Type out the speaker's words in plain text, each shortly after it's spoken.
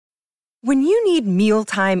When you need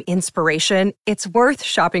mealtime inspiration, it's worth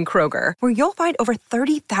shopping Kroger, where you'll find over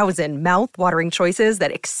 30,000 mouth-watering choices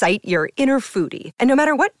that excite your inner foodie. And no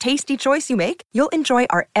matter what tasty choice you make, you'll enjoy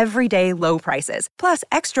our everyday low prices, plus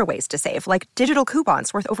extra ways to save, like digital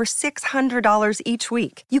coupons worth over $600 each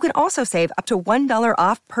week. You can also save up to $1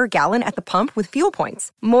 off per gallon at the pump with fuel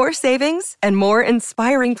points. More savings and more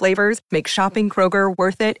inspiring flavors make shopping Kroger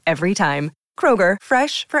worth it every time. Kroger,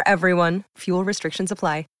 fresh for everyone. Fuel restrictions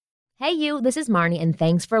apply. Hey you, this is Marnie, and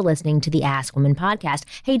thanks for listening to the Ask Women podcast.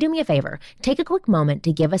 Hey, do me a favor. Take a quick moment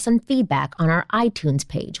to give us some feedback on our iTunes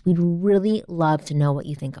page. We'd really love to know what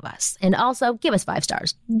you think of us. And also, give us 5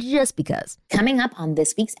 stars, just because. Coming up on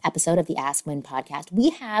this week's episode of the Ask Women podcast, we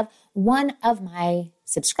have one of my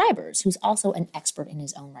subscribers who's also an expert in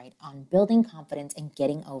his own right on building confidence and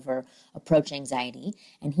getting over approach anxiety.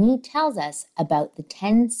 And he tells us about the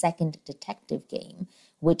 10-second detective game,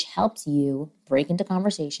 which helps you break into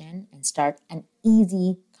conversation and start an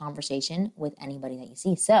easy conversation with anybody that you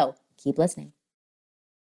see. So keep listening.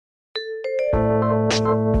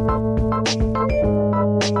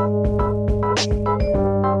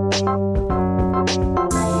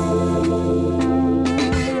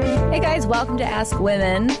 Hey guys, welcome to Ask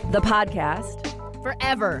Women, the podcast.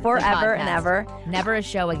 Forever And ever. Never a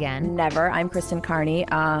show again. Never. I'm Kristen Carney,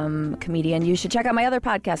 comedian. You should check out my other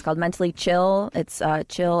podcast called Mentally Chill. It's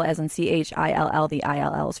chill as in CHILL. The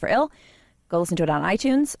ILL is for ill. Go listen to it on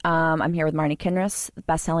iTunes. I'm here with Marnie Kinrys, the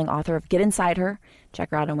best-selling author of Get Inside Her.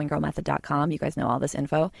 Check her out on wingirlmethod.com. You guys know all this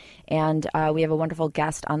info. And we have a wonderful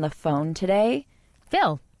guest on the phone today.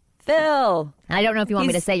 Phil. And I don't know if you want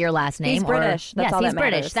me to say your last name. He's British. That's all he's that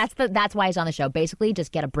British. matters. That's why he's on the show. Basically,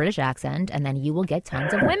 just get a British accent, and then you will get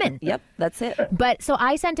tons of women. Yep, that's it. But so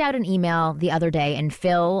I sent out an email the other day, and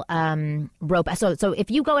Phil wrote. So if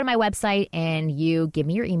you go to my website and you give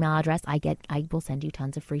me your email address, I will send you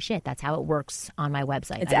tons of free shit. That's how it works on my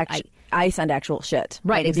website. It's I send actual shit.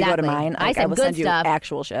 Right, exactly. If you go to mine, I will good send you stuff.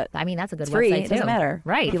 actual shit. I mean, that's a good it's free. website, It doesn't matter.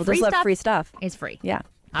 Right. People free just love free stuff. It's free. Yeah.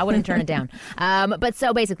 I wouldn't turn it down. But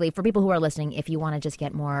so basically, for people who are listening, if you want to just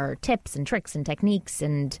get more tips and tricks and techniques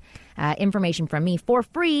and information from me for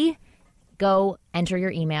free, go enter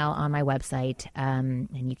your email on my website, and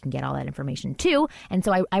you can get all that information too. And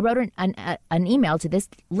so I wrote an email to this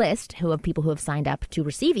list of people who have signed up to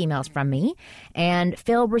receive emails from me, and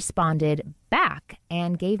Phil responded back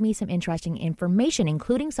and gave me some interesting information,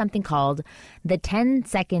 including something called the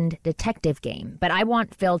 10-second detective game. But I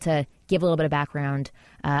want Phil to give a little bit of background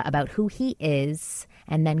about who he is,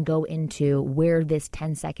 and then go into where this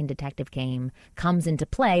 10-second detective game comes into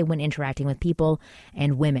play when interacting with people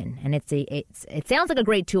and women. And it sounds like a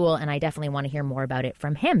great tool, and I definitely want to hear more about it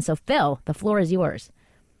from him. So, Phil, the floor is yours.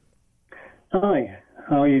 Hi,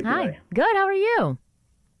 how are you today? Hi, good. How are you?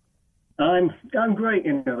 I'm great.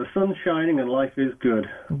 You know, the sun's shining and life is good.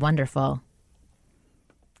 Wonderful.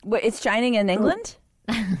 Wait, it's shining in England?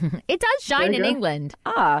 It does shine in England.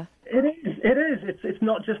 Ah. It is. It's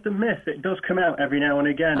not just a myth. It does come out every now and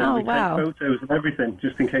again. Oh, and we wow. take photos and everything,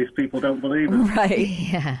 just in case people don't believe it. Right.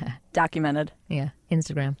 Yeah. Documented. Yeah.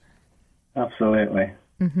 Instagram. Absolutely.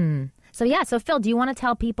 Mm-hmm. So Phil, do you want to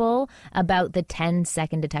tell people about the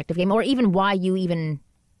 10-second detective game, or even why you even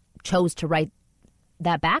chose to write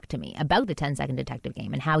that back to me about the 10-second detective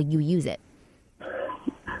game and how you use it?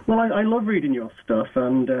 Well, I love reading your stuff,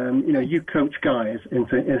 and you coach guys in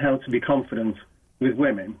how to be confident with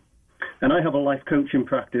women, and I have a life coaching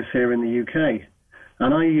practice here in the UK,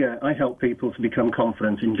 and I help people to become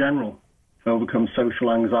confident in general, overcome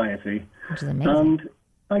social anxiety, which is amazing. And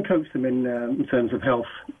I coach them in terms of health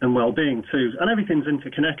and well-being too, and everything's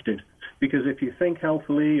interconnected, because if you think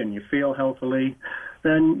healthily and you feel healthily,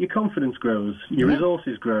 then your confidence grows, your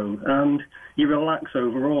resources grow, and you relax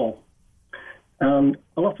overall. And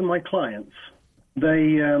a lot of my clients,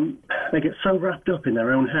 they get so wrapped up in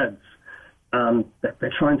their own heads, and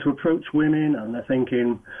they're trying to approach women, and they're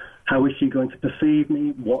thinking, how is she going to perceive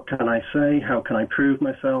me? What can I say? How can I prove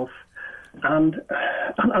myself? And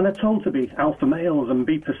they're told to be alpha males and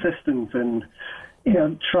be persistent and,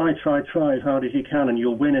 try as hard as you can, and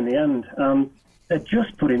you'll win in the end. They're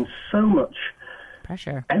just putting so much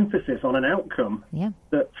pressure, emphasis on an outcome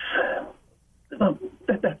that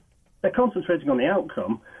they're concentrating on the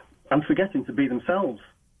outcome and forgetting to be themselves.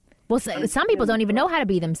 Well, some people don't even know how to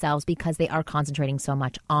be themselves because they are concentrating so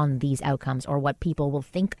much on these outcomes or what people will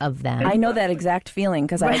think of them. I know that exact feeling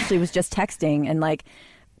because I actually was just texting, and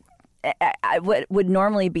what would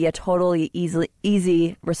normally be a totally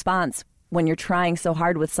easy response when you're trying so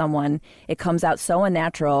hard with someone, it comes out so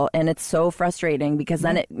unnatural, and it's so frustrating because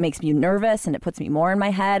then it makes me nervous and it puts me more in my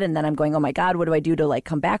head, and then I'm going, oh my God, what do I do to like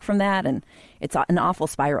come back from that? And it's an awful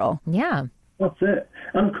spiral. Yeah. That's it.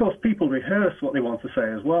 And of course, people rehearse what they want to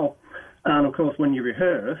say as well. And of course, when you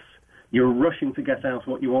rehearse, you're rushing to get out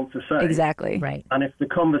what you want to say. Exactly. Right. And if the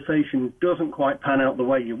conversation doesn't quite pan out the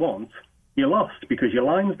way you want, you're lost because your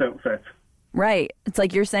lines don't fit. Right. It's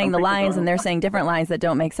like you're saying the lines and they're saying different lines that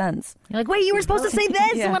don't make sense. You're like, wait, you were supposed to say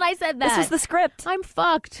this Yeah. when I said that. This was the script. I'm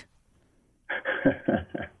fucked.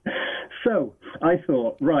 So I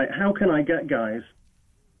thought, right, how can I get guys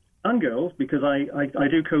and girls, because I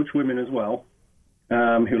do coach women as well,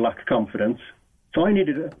 who lack confidence. So I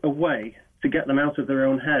needed a way to get them out of their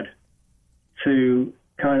own head, to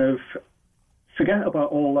kind of forget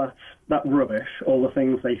about all that rubbish, all the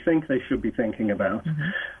things they think they should be thinking about. Mm-hmm.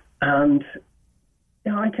 And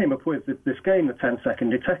I came up with this game, the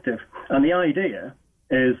 10-Second Detective. And the idea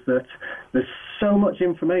is that there's so much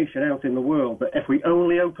information out in the world that if we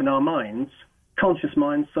only open our minds, conscious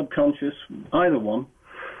minds, subconscious, either one,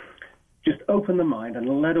 just open the mind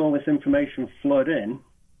and let all this information flood in,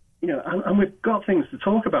 and we've got things to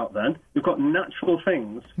talk about then. We've got natural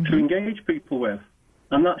things to engage people with.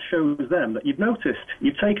 And that shows them that you've noticed,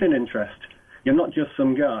 you've taken an interest. You're not just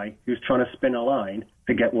some guy who's trying to spin a line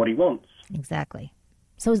to get what he wants. Exactly.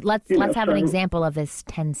 So let's have an example of this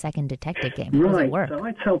 10-second detective game. How does it work? So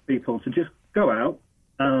I tell people to just go out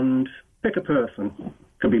and pick a person.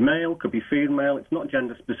 Could be male, could be female. It's not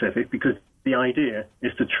gender specific because the idea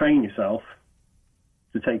is to train yourself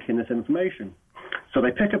to take in this information. So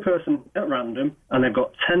they pick a person at random and they've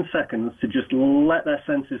got 10 seconds to just let their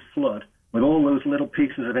senses flood with all those little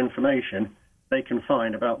pieces of information they can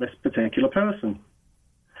find about this particular person.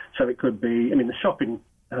 So it could be, the shopping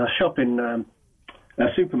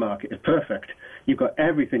supermarket is perfect. You've got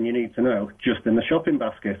everything you need to know just in the shopping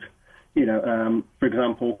basket. For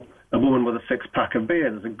example, a woman with a 6-pack of beer,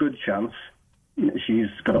 there's a good chance she's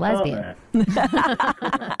got a lesbian.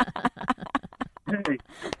 Partner. Hey.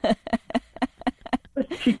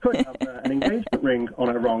 She could have an engagement ring on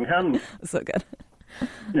her wrong hand. So good.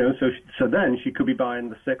 So then she could be buying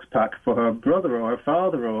the 6-pack for her brother or her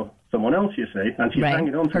father or someone else, you see, and she's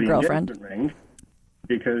hanging on to her the girlfriend. engagement ring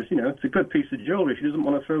because, it's a good piece of jewelry. She doesn't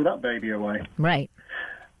want to throw that baby away. Right.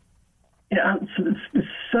 Yeah, so there's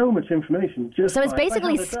so much information. So it's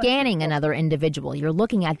basically scanning another individual. You're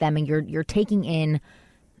looking at them and you're taking in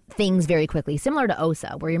things very quickly, similar to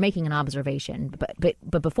OSA, where you're making an observation.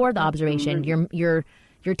 But before the observation, you're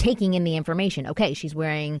taking in the information. Okay, she's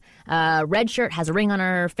wearing a red shirt, has a ring on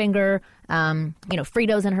her finger,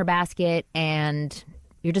 Fritos in her basket, and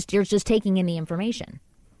you're just taking in the information.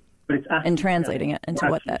 But it's and translating it into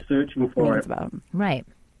what that searching for means it. about. Right.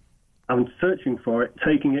 I'm searching for it,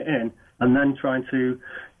 taking it in, and then trying to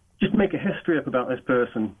just make a history up about this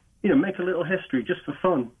person. Make a little history just for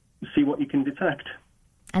fun, see what you can detect.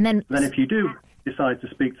 And then if you do decide to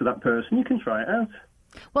speak to that person, you can try it out.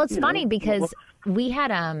 Well, it's funny because we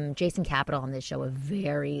had Jason Capital on this show a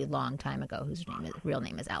very long time ago, whose real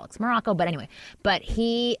name is Alex Morocco. But anyway,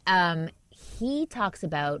 he talks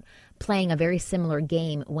about playing a very similar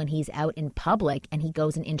game when he's out in public and he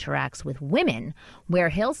goes and interacts with women, where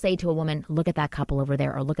he'll say to a woman, look at that couple over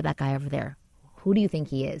there, or look at that guy over there. Who do you think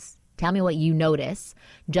he is? Tell me what you notice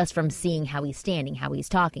just from seeing how he's standing, how he's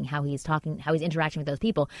talking, how he's interacting with those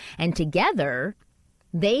people. And together,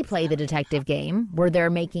 they play the detective game where they're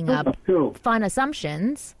making up fun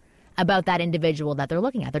assumptions about that individual that they're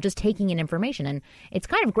looking at. They're just taking in information. And it's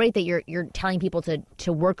kind of great that you're telling people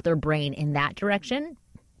to work their brain in that direction,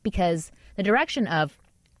 because the direction of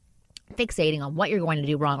fixating on what you're going to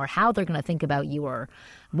do wrong or how they're going to think about you or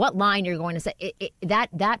what line you're going to say,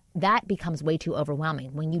 that becomes way too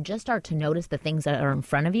overwhelming. When you just start to notice the things that are in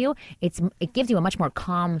front of you, it gives you a much more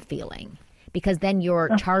calm feeling, because then you're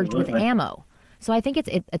charged with ammo. So I think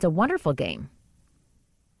it's a wonderful game.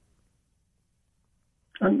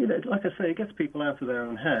 And like I say, it gets people out of their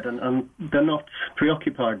own head, and they're not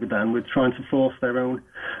preoccupied with them, with trying to force their own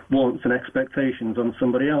wants and expectations on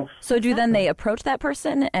somebody else. So then they approach that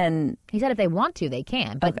person and... He said if they want to, they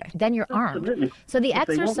can, but then you're armed. Absolutely. So the If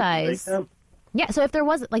they want to, exercise... they can. Yeah, so if there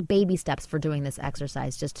was like baby steps for doing this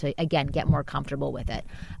exercise just to, again, get more comfortable with it,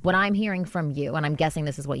 what I'm hearing from you, and I'm guessing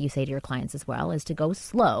this is what you say to your clients as well, is to go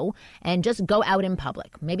slow and just go out in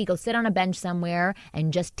public. Maybe go sit on a bench somewhere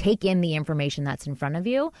and just take in the information that's in front of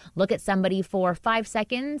you. Look at somebody for 5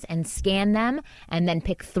 seconds and scan them, and then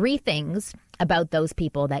pick 3 things about those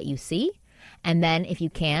people that you see. And then if you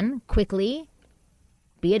can, quickly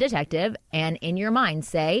be a detective and in your mind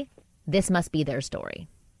say, this must be their story.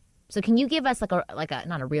 So can you give us like a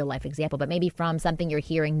not a real life example, but maybe from something you're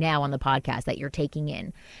hearing now on the podcast that you're taking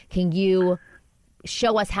in? Can you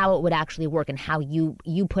show us how it would actually work and how you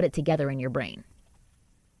put it together in your brain?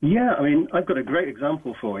 Yeah, I mean, I've got a great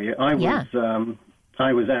example for you. I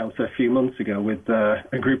was out a few months ago with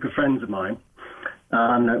a group of friends of mine,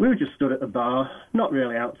 and we were just stood at the bar, not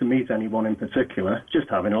really out to meet anyone in particular, just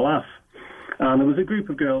having a laugh. And there was a group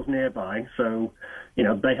of girls nearby, so, you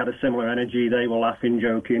know, they had a similar energy, they were laughing,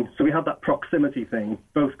 joking. So we had that proximity thing.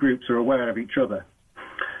 Both groups are aware of each other.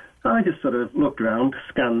 I just sort of looked around,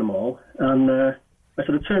 scanned them all, and I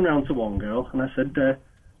sort of turned around to one girl and I said,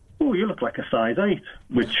 oh, you look like a size 8,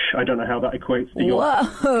 which I don't know how that equates to your...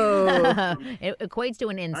 Whoa. It equates to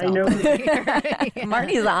an insult. I know.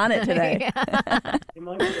 Marnie's on it today. It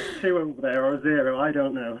might be a 2 over there or a 0, I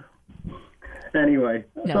don't know. Anyway.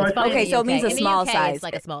 No, it's fine. Okay, so it means a In the small UK, size. It's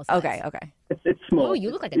like a small size. Okay. It's small. Oh, you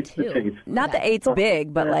look like a It's 2. petite. Not the 8's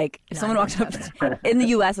big, but like if someone walked up in the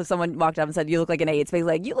U.S., if someone walked up and said, you look like an 8, it's basically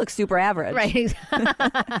like, you look super average. Right.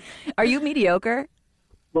 Are you mediocre?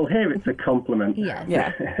 Well, here it's a compliment. Yes.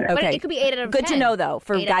 Yeah. But Okay. it could be 8 out of 10. Good to know, though,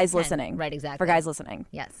 for 8 out of guys 10. listening. Right, exactly. For guys listening.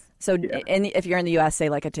 Yes. So if you're in the U.S., say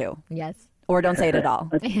like a 2. Yes. Or don't say it at all.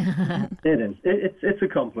 It is. It's a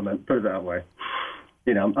compliment, put it that way.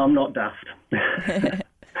 You know, I'm not daft.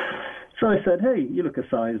 So I said, hey, you look a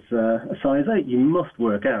size 8. You must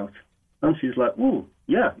work out. And she's like, ooh,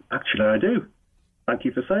 yeah, actually I do. Thank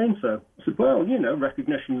you for saying so. I said, well, you know,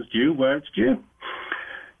 recognition's due where it's due.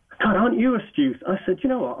 God, aren't you astute? I said, you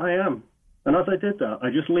know what, I am. And as I did that,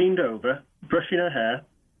 I just leaned over, brushing her hair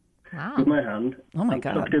Wow. with my hand. Oh, my and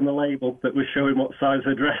God. tucked in the label that was showing what size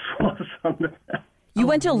her dress was on the back. You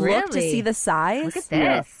went to look to really? see the size? Look at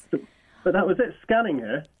Yeah. this. But that was it. Scanning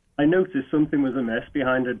her, I noticed something was amiss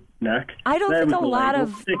behind her neck. I don't There think was a the lot label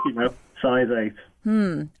of- sticking up, size 8.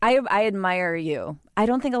 I admire you. I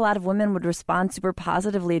don't think a lot of women would respond super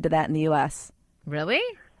positively to that in the U.S. Really?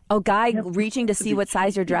 A guy reaching to see what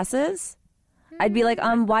size your dress is? I'd be like,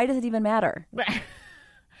 why does it even matter?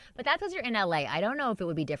 But that's because you're in LA. I don't know if it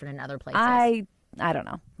would be different in other places. I don't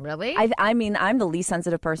know. Really? I mean, I'm the least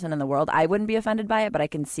sensitive person in the world. I wouldn't be offended by it, but I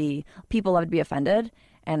can see people would be offended,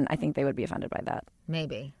 and I think they would be offended by that.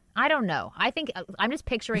 Maybe. I don't know. I think I'm just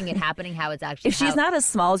picturing it happening how it's actually. If she's not as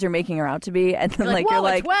small as you're making her out to be, and then You're like, you're "Whoa,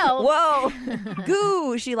 like, it's 12." whoa,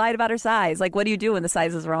 goo, she lied about her size. Like, what do you do when the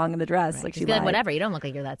size is wrong in the dress? Like, she She's like, lied. whatever. You don't look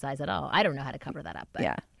like you're that size at all. I don't know how to cover that up. But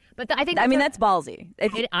Yeah. But I think. I mean, that's ballsy. I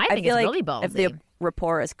think feel it's like really ballsy. If the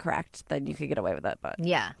rapport is correct, then you could get away with it. But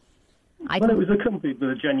Yeah. Well, it was accompanied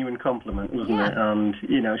with a genuine compliment, wasn't Yeah. it? And,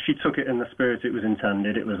 you know, she took it in the spirit it was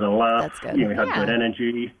intended. It was a laugh. That's good. You know, we had Yeah. good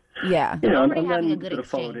energy. yeah, You know, already and having then a good sort of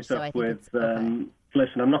followed exchange, it so I up think with, it's okay.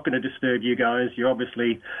 listen, I'm not going to disturb you guys. You're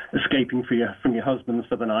obviously escaping from your husbands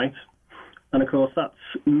for the night. And, of course, that's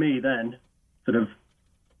me then sort of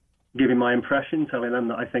giving my impression, telling them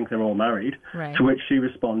that I think they're all married, Right. to which she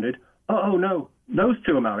responded, oh, no, those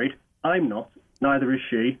two are married. I'm not. Neither is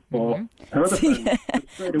she or Mm-hmm. her other friend. But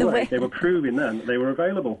straight The away, way- they were proving then that they were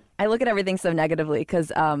available. I look at everything so negatively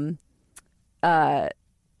because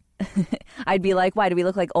I'd be like, why do we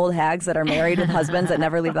look like old hags that are married with husbands that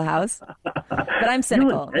never leave the house? But I'm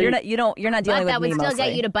cynical. You're not dealing But that with would me still mostly.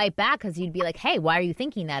 get you to bite back because you'd be like, hey, why are you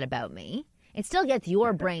thinking that about me? It still gets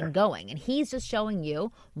your brain going. And he's just showing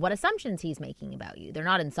you what assumptions he's making about you. They're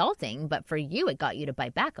not insulting, but for you, it got you to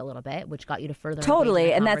bite back a little bit, which got you to further engage in Totally,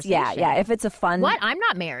 the and that's conversation. yeah. If it's a fun What? I'm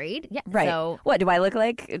not married. Yeah. right. So, What do I look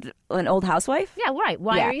like? An old housewife? yeah, right.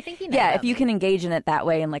 Why yeah. are you thinking that? Yeah, about if you me? can engage in it that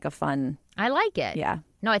way in like a fun. I like it. Yeah.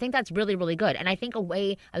 No, I think that's really, really good. And I think a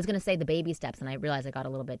way, I was going to say the baby steps, and I realized I got a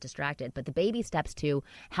little bit distracted, but the baby steps to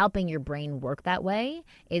helping your brain work that way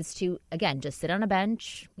is to, again, just sit on a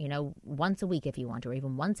bench, you know, once a week if you want to, or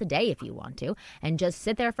even once a day if you want to, and just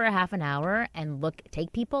sit there for a half an hour and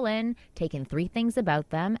take people in, take in 3 things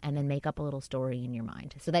about them, and then make up a little story in your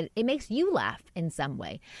mind so that it makes you laugh in some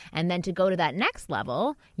way. And then to go to that next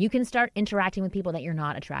level, you can start interacting with people that you're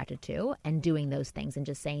not attracted to and doing those things and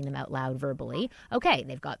just saying them out loud verbally. Okay,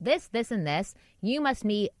 they've got this, this, and this. You must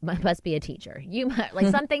be a teacher. Like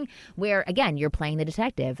something where, again, you're playing the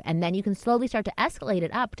detective, and then you can slowly start to escalate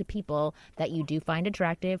it up to people that you do find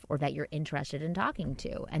attractive or that you're interested in talking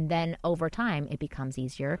to. And then over time, it becomes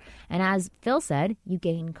easier. And as Phil said, you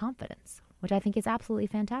gain confidence, which I think is absolutely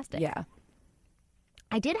fantastic. Yeah.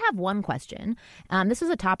 I did have one question. This was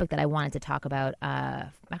a topic that I wanted to talk about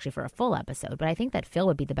actually for a full episode, but I think that Phil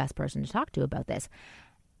would be the best person to talk to about this.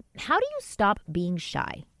 How do you stop being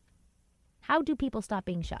shy? How do people stop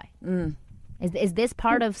being shy? Is this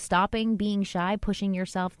part of stopping being shy, pushing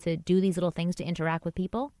yourself to do these little things to interact with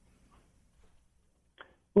people?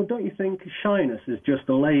 Well, don't you think shyness is just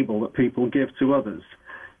a label that people give to others?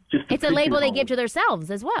 It's a label they give to themselves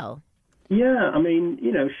as well. Yeah, I mean,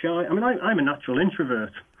 shy. I mean, I'm a natural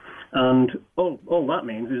introvert. And all that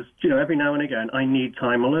means is, every now and again, I need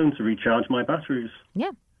time alone to recharge my batteries.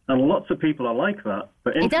 Yeah. And lots of people are like that.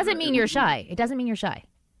 But it doesn't mean you're shy. It doesn't mean you're shy.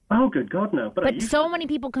 Oh, good God, no. But so many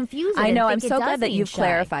people confuse it. I know. And I'm think so it does glad that mean you've shy.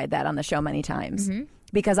 clarified that on the show many times.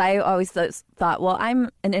 Because I always thought, well, I'm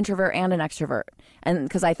an introvert and an extrovert. And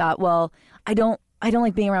because I thought, well, I don't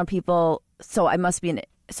like being around people, so I must be an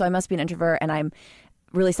introvert, and I'm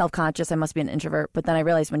really self-conscious. I must be an introvert. But then I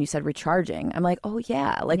realized when you said recharging, I'm like, oh,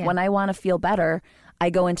 yeah. When I want to feel better, I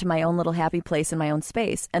go into my own little happy place in my own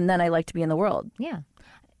space. And then I like to be in the world. Yeah.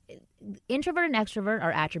 Introvert and extrovert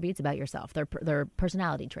are attributes about yourself. They're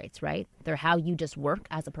personality traits, right? They're how you just work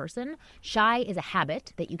as a person. Shy is a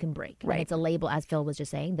habit that you can break. Right. And it's a label, as Phil was just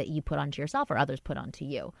saying, that you put onto yourself or others put onto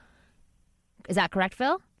you. Is that correct,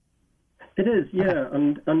 Phil? It is, yeah.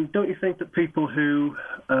 Okay. And don't you think that people who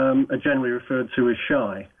are generally referred to as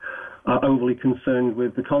shy are overly concerned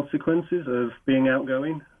with the consequences of being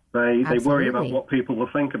outgoing? They worry about what people will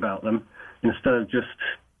think about them instead of just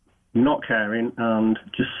not caring and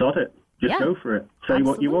just sod it. Just go for it. Say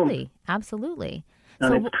what you want. Absolutely.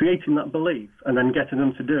 And it's creating that belief and then getting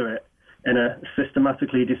them to do it in a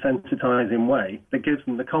systematically desensitizing way that gives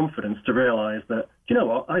them the confidence to realize that, do you know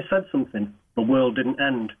what, I said something, the world didn't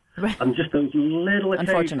end. Right. And just those little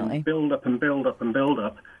occasions build up and build up and build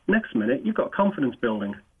up. Next minute, you've got confidence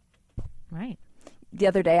building. Right. The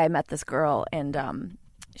other day I met this girl, and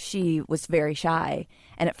she was very shy.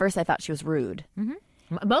 And at first I thought she was rude.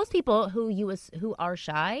 Mm-hmm. Most people who are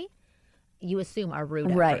shy, you assume are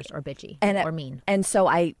rude at first, or bitchy, or mean. And so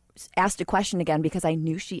I asked a question again because I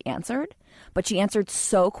knew she answered, but she answered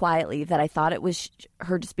so quietly that I thought it was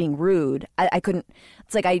her just being rude. I couldn't.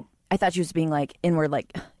 It's like I thought she was being like inward,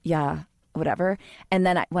 like yeah, whatever. And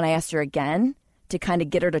then when I asked her again to kind of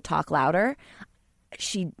get her to talk louder,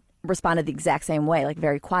 she responded the exact same way, like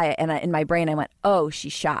very quiet. And in my brain, I went, "Oh,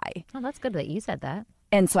 she's shy." Oh, that's good that you said that.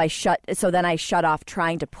 And so then I shut off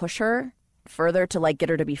trying to push her further to like get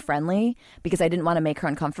her to be friendly because I didn't want to make her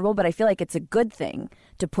uncomfortable. But I feel like it's a good thing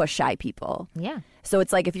to push shy people. Yeah. So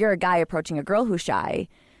it's like if you're a guy approaching a girl who's shy,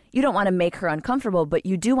 you don't want to make her uncomfortable, but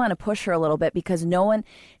you do want to push her a little bit because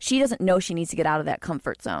she doesn't know she needs to get out of that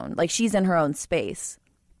comfort zone. Like she's in her own space.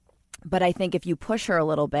 But I think if you push her a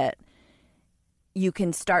little bit, you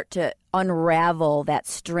can start to unravel that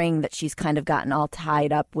string that she's kind of gotten all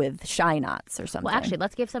tied up with shy knots or something. Well, actually,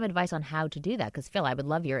 let's give some advice on how to do that because Phil, I would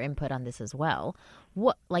love your input on this as well.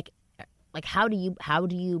 What, like how do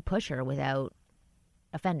you push her without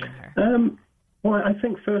offending her? Well, I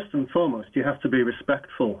think first and foremost, you have to be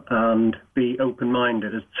respectful and be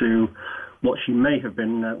open-minded as to what she may have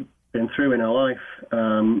been through in her life.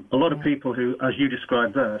 A lot of people who, as you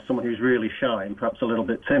described there, someone who's really shy and perhaps a little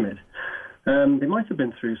bit timid, they might have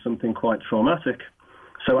been through something quite traumatic.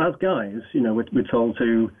 So as guys, we're told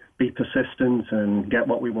to be persistent and get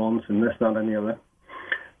what we want and this, that, and the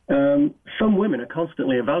other. Some women are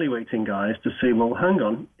constantly evaluating guys to see, well, hang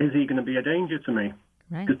on, is he going to be a danger to me?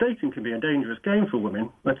 Because dating can be a dangerous game for women.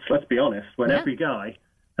 Let's be honest. When every guy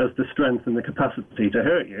has the strength and the capacity to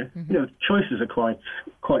hurt you, choices are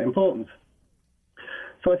quite important.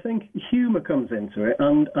 So I think humour comes into it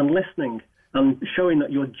and listening. And showing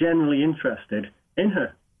that you're genuinely interested in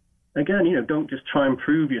her. Again, don't just try and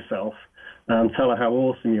prove yourself and tell her how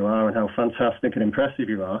awesome you are and how fantastic and impressive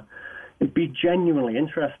you are. Be genuinely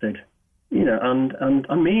interested,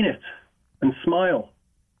 and mean it, and smile,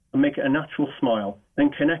 and make it a natural smile,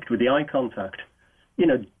 and connect with the eye contact.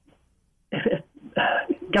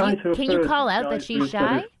 Guys who are can you call out that she's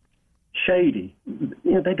shy? Shady.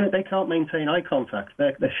 They can't maintain eye contact.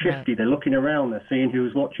 They're shifty. Right. They're looking around. They're seeing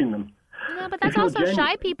who's watching them. No, but that's also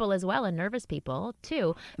shy people as well and nervous people,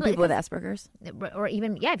 too. People with Asperger's. Or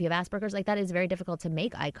even, if you have Asperger's, like that is very difficult to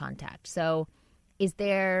make eye contact. So is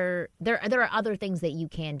there are other things that you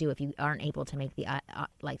can do if you aren't able to make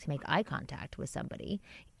make eye contact with somebody.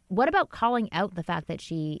 What about calling out the fact that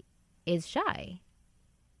she is shy?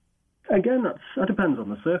 Again, that depends on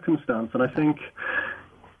the circumstance. And I think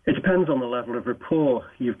it depends on the level of rapport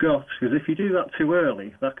you've got. Because if you do that too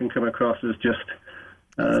early, that can come across as just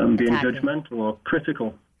being judgmental or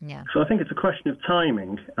critical. Yeah. So I think it's a question of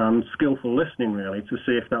timing and skillful listening, really, to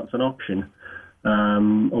see if that's an option,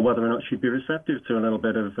 or whether or not she'd be receptive to a little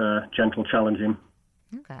bit of gentle challenging.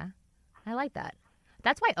 Okay. I like that.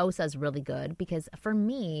 That's why OSA is really good, because for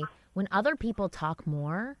me, when other people talk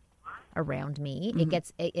more around me,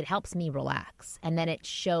 it helps me relax. And then it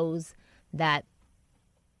shows that,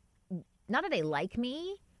 not that they like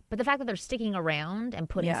me, But the fact that they're sticking around and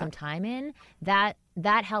putting Yeah. some time in, that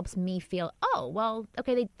helps me feel, oh, well,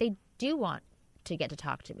 okay, they do want to get to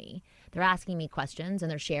talk to me. They're asking me questions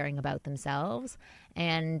and they're sharing about themselves.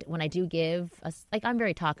 And when I do give, I'm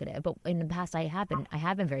very talkative, but in the past I have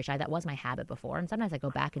been very shy. That was my habit before. And sometimes I go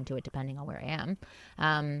back into it depending on where I am.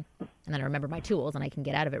 And then I remember my tools and I can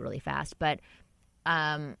get out of it really fast. But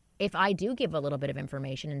if I do give a little bit of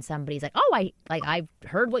information and somebody's like, oh, I've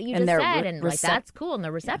heard what you just said, and like that's cool, and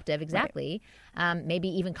they're receptive, exactly. Right. Maybe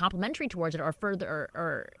even complimentary towards it, or further,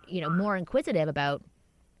 or more inquisitive about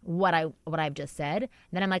what I've just said.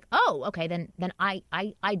 Then I'm like, oh, okay, then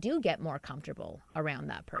I do get more comfortable around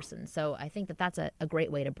that person. So I think that's a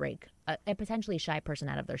great way to break a potentially shy person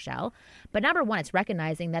out of their shell. But number one, it's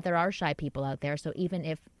recognizing that there are shy people out there. So even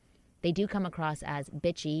if they do come across as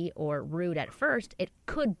bitchy or rude at first, it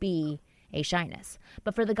could be a shyness.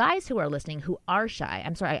 But for the guys who are listening who are shy,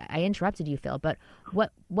 I'm sorry, I interrupted you, Phil, but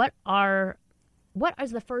what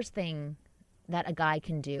is the first thing that a guy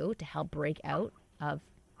can do to help break out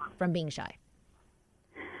from being shy?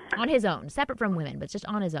 On his own, separate from women, but just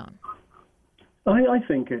on his own. I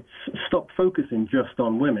think it's stop focusing just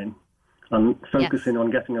on women and focusing on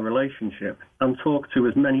getting a relationship and talk to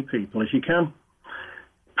as many people as you can.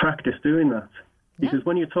 Practice doing that, because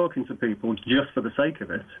when you're talking to people just for the sake of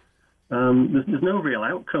it, there's no real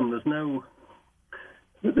outcome. There's no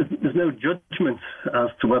judgment as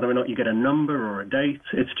to whether or not you get a number or a date.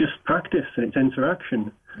 It's just practice and it's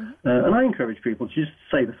interaction. Mm-hmm. And I encourage people to just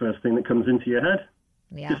say the first thing that comes into your head.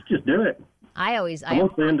 Yeah. Just do it.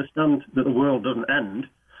 Once they understand that the world doesn't end,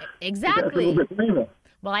 exactly. You get a little bit braver.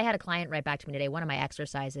 Well, I had a client write back to me today. One of my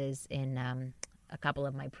exercises in a couple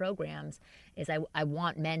of my programs is I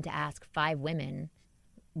want men to ask 5 women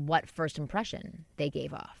what first impression they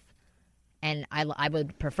gave off. And I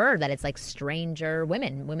would prefer that it's like stranger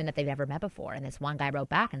women that they've never met before. And this one guy wrote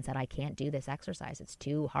back and said, I can't do this exercise. It's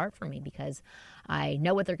too hard for me because I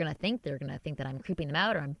know what they're going to think. They're going to think that I'm creeping them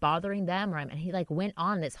out or I'm bothering them. And he went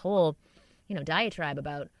on this whole, diatribe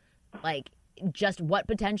about just what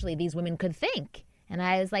potentially these women could think. And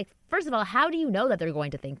I was like, first of all, how do you know that they're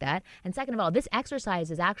going to think that? And second of all, this exercise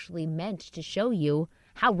is actually meant to show you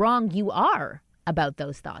how wrong you are about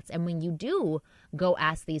those thoughts. And when you do go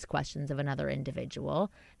ask these questions of another individual,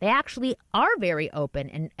 they actually are very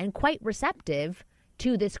open and quite receptive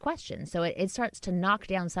to this question. So it starts to knock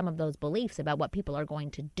down some of those beliefs about what people are going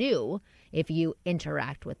to do if you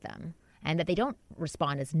interact with them, and that they don't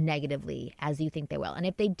respond as negatively as you think they will. And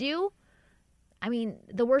if they do, I mean,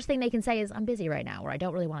 the worst thing they can say is, I'm busy right now, or I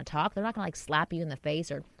don't really want to talk. They're not going to slap you in the face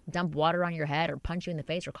or dump water on your head or punch you in the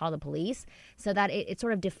face or call the police, so that it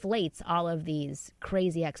sort of deflates all of these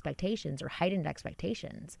crazy expectations or heightened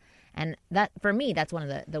expectations. And that, for me, that's one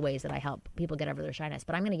of the ways that I help people get over their shyness.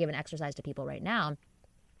 But I'm going to give an exercise to people right now.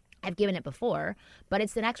 I've given it before, but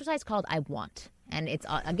it's an exercise called I Want. And it's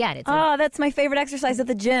that's my favorite exercise at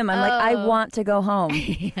the gym. I'm like, I want to go home.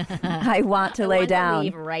 I want to lay down.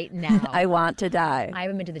 Leave right now. I want to die. I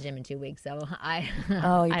haven't been to the gym in 2 weeks, so I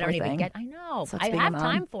don't even get. I know. I have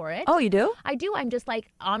time for it. Oh, you do? I do. I'm just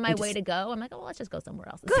on my way to go. I'm like, let's just go somewhere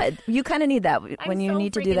else. Good. You kind of need that when you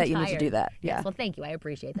need to do that. You need to do that. Yeah. Yes, well, thank you. I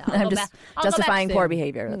appreciate that. I'm just justifying poor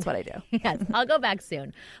behavior. That's what I do. Yes, I'll go back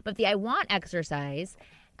soon. But the I Want exercise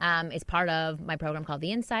is part of my program called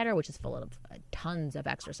The Insider, which is full of tons of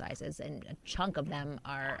exercises, and a chunk of them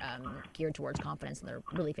are geared towards confidence, and they're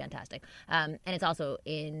really fantastic. And it's also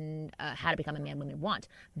in How to Become a Man Women Want.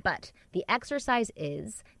 But the exercise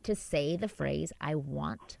is to say the phrase, I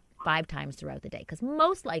want, 5 times throughout the day. Because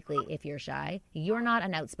most likely, if you're shy, you're not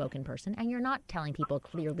an outspoken person, and you're not telling people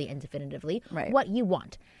clearly and definitively what you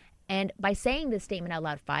want. And by saying this statement out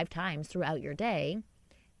loud 5 times throughout your day,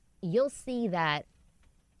 you'll see that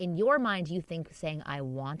in your mind, you think saying I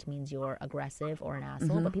want means you're aggressive or an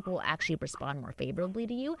asshole, but people will actually respond more favorably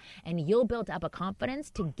to you, and you'll build up a confidence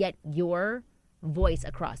to get your voice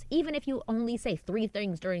across. Even if you only say 3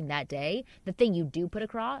 things during that day, the thing you do put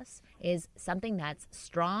across is something that's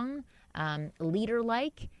strong,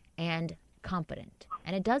 leader-like, and confident.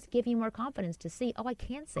 And it does give you more confidence to see, I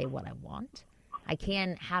can say what I want. I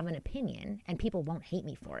can have an opinion, and people won't hate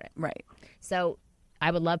me for it. Right. So I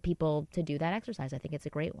would love people to do that exercise. I think it's a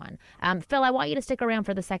great one. Phil, I want you to stick around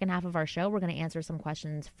for the second half of our show. We're going to answer some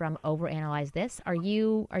questions from Overanalyze This. Are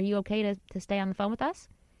you okay to stay on the phone with us?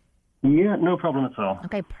 Yeah, no problem at all.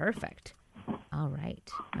 Okay, perfect. All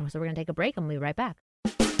right. So we're going to take a break and we'll be right back.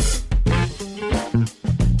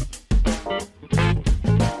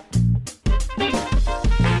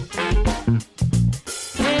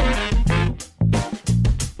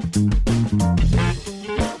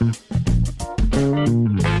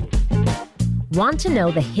 Want to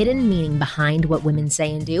know the hidden meaning behind what women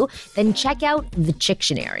say and do? Then check out The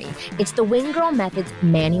Chictionary. It's the Wing Girl Method's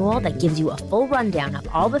manual that gives you a full rundown of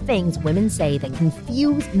all the things women say that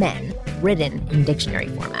confuse men, written in dictionary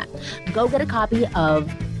format. Go get a copy of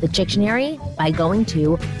The Chictionary by going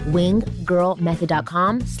to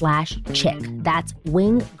winggirlmethod.com/chick. That's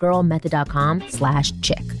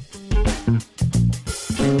winggirlmethod.com/chick.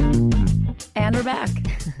 And we're back.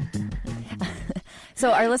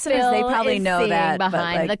 So our listeners, Phil they probably is know seeing that.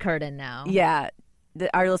 behind the curtain now. Yeah.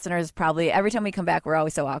 Our listeners probably, every time we come back, we're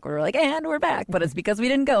always so awkward. We're like, and we're back. But it's because we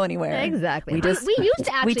didn't go anywhere. Exactly. We We used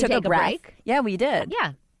to actually took take a breath. break. Yeah, we did.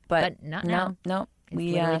 Yeah. But not now. No. It's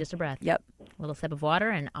literally just a breath. Yep. A little sip of water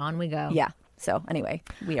and on we go. Yeah. So anyway,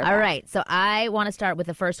 we are All back. right. So I want to start with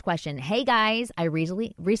the first question. Hey, guys, I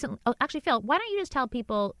recently. Oh, actually, Phil, why don't you just tell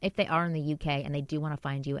people if they are in the UK and they do want to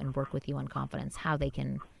find you and work with you on Confidence, how they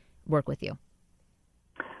can work with you?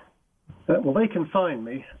 Well, they can find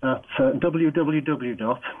me at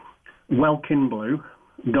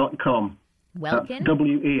www.welkinblue.com. Welkin?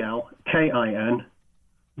 WELKIN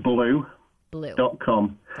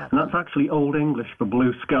blue.com. And that's actually Old English for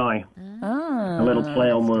blue sky. A little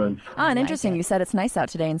play on words. Oh, and interesting. You said it's nice out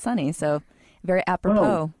today and sunny, so very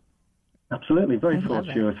apropos. Absolutely, very love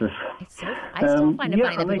it. fortuitous. It's so, I still find it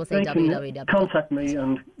funny that people say they can www. contact me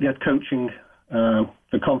and get coaching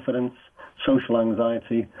for confidence, social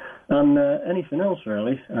anxiety, and anything else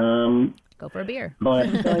really. Go for a beer. By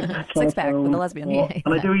Skype, Six-pack with a telephone, lesbian. or- Yeah,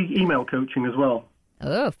 And I do email coaching as well.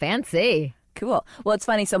 Oh, fancy. Cool. Well, it's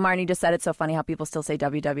funny. So Marnie just said it's so funny how people still say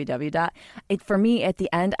www. For me, at the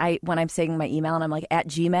end, when I'm saying my email and I'm like at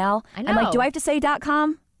Gmail, I I'm like, know. do I have to say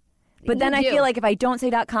 .com? But then You I do. feel like if I don't say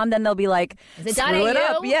 .com, then they'll be like, Is it screw it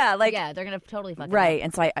up. .au? Yeah, like yeah, they're gonna totally fuck it up. right.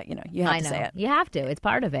 And so you have I to know. say it. You have to. It's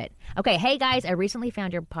part of it. Okay, hey guys, I recently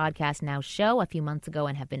found your podcast Now show a few months ago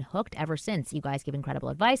and have been hooked ever since. You guys give incredible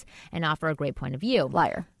advice and offer a great point of view.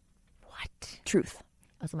 Liar. What? Truth.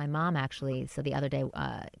 So my mom actually, so the other day,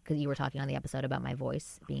 because you were talking on the episode about my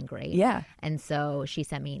voice being great. Yeah. And so she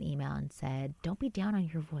sent me an email and said, don't be down on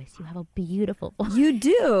your voice. You have a beautiful voice. You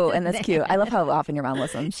do. And that's cute. I love how often your mom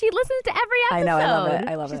listens. She listens to every episode. I know. I love it.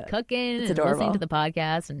 I love She's it. cooking It's and adorable. listening to the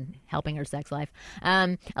podcast and helping her sex life.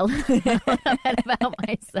 A little bit about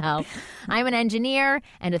myself. I'm an engineer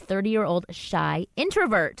and a 30-year-old shy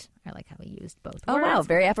introvert. I like how we used both Oh, words. wow.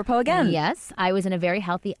 Very apropos again. Yes. I was in a very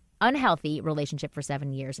unhealthy relationship for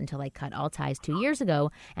 7 years until I cut all ties 2 years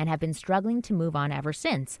ago and have been struggling to move on ever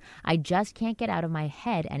since. I just can't get out of my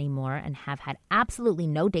head anymore and have had absolutely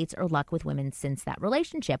no dates or luck with women since that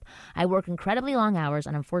relationship. I work incredibly long hours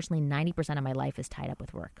and unfortunately 90% of my life is tied up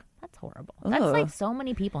with work. That's horrible. That's Ugh. like so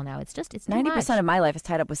many people now. It's too 90% of my life is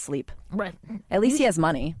tied up with sleep. much. At least he has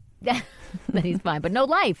money. Then he's fine. But no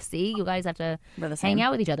life. See, you guys have to We're the same. hang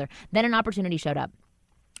out with each other. Then an opportunity showed up.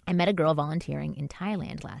 I met a girl volunteering in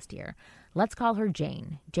Thailand last year. Let's call her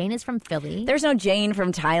Jane. Jane is from Philly. There's no Jane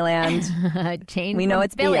from Thailand. Jane We know from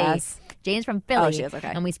it's Philly. BS. Jane's from Philly. Oh, she is,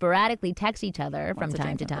 okay. And we sporadically text each other from What's a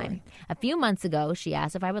time Jane to from time. Philly? A few months ago, she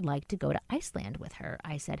asked if I would like to go to Iceland with her.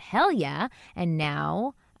 I said, hell yeah. And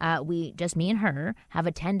now me and her, have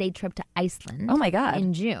a 10-day trip to Iceland. Oh, my God.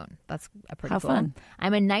 In June. That's pretty How cool. fun.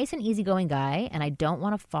 I'm a nice and easygoing guy, and I don't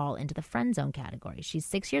want to fall into the friend zone category. She's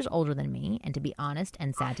 6 years older than me, and to be honest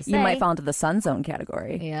and sad to say, You might fall into the sun zone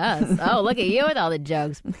category. Yes. Oh, look at you with all the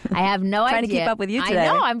jokes. I have no Trying idea. to keep up with you today. I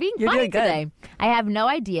know. I'm being You're funny doing good. today. I have no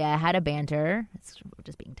idea how to banter. It's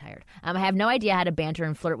just being tired. I have no idea how to banter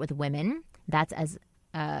and flirt with women. That's as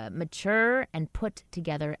mature and put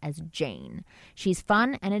together as Jane. She's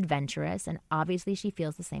fun and adventurous, and obviously she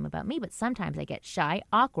feels the same about me, but sometimes I get shy,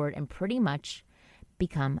 awkward, and pretty much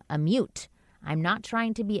become a mute. I'm not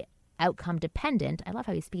trying to be outcome dependent. I love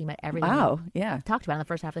how he's speaking about everything Wow. Yeah. we talked about in the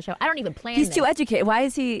first half of the show. I don't even plan He's this. too educated. Why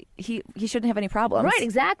is he shouldn't have any problems. Right,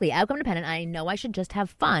 exactly. Outcome dependent. I know I should just have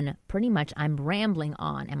fun. Pretty much I'm rambling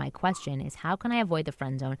on. And my question is, how can I avoid the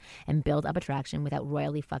friend zone and build up attraction without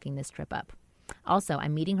royally fucking this trip up? Also,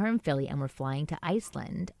 I'm meeting her in Philly and we're flying to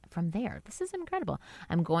Iceland from there. This is incredible.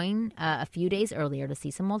 I'm going a few days earlier to see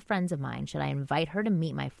some old friends of mine. Should I invite her to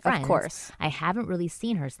meet my friends? Of course. I haven't really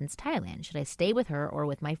seen her since Thailand. Should I stay with her or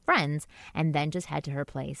with my friends and then just head to her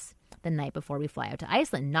place the night before we fly out to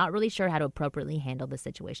Iceland? Not really sure how to appropriately handle this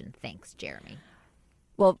situation. Thanks, Jeremy.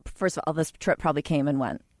 Well, first of all, this trip probably came and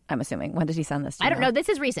went. I'm assuming. When did he send this to you? I don't know. This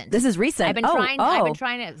is recent. This is recent. I've been trying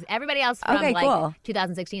to. Everybody else from Okay, cool.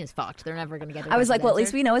 2016 is fucked. They're never going to get their I was like, questions well, at least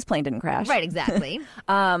answered. we know his plane didn't crash. Right, exactly.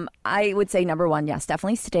 I would say number one, yes,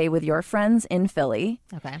 definitely stay with your friends in Philly.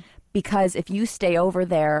 Okay. Because if you stay over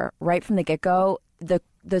there right from the get-go, the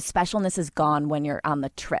specialness is gone when you're on the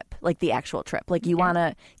trip, like the actual trip. Like you want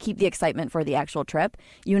to keep the excitement for the actual trip.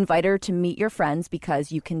 You invite her to meet your friends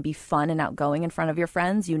because you can be fun and outgoing in front of your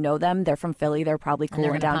friends. You know them. They're from Philly. They're probably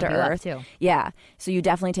cool and down to earth. Too. Yeah. So you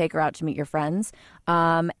definitely take her out to meet your friends.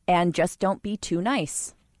 And just don't be too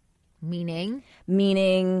nice.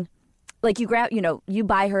 Meaning, like you grab, you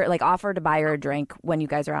buy her, like offer to buy her a drink when you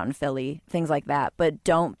guys are out in Philly, things like that. But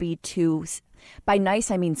don't be too, by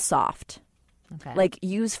nice, I mean soft. Okay. Like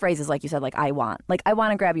use phrases like you said, like I want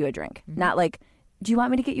to grab you a drink. Mm-hmm. Not like, do you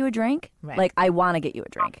want me to get you a drink? Right. Like I want to get you a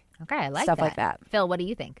drink. Okay, I like stuff that. like that. Phil, what do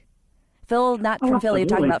you think? Phil, not from Philly,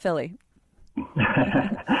 talking about Philly.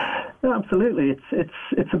 No, absolutely.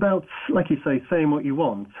 It's about, like you say, saying what you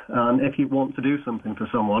want. And if you want to do something for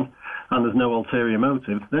someone and there's no ulterior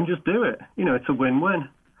motive, then just do it. It's a win-win.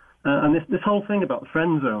 And this whole thing about the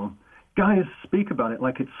friend zone, guys speak about it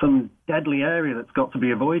like it's some deadly area that's got to be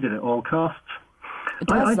avoided at all costs. It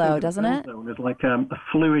does, though, doesn't it? The friend zone is like a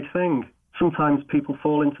fluid thing. Sometimes people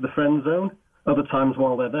fall into the friend zone, other times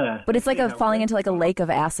while they're there. But it's like falling into like a lake of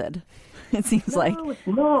acid. It seems like. No, it's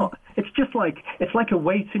not. It's like a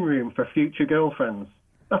waiting room for future girlfriends.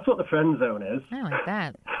 That's what the friend zone is. I like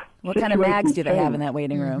that. What kind of mags do they have in that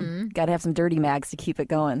waiting room? Mm-hmm. Got to have some dirty mags to keep it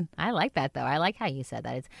going. I like that, though. I like how you said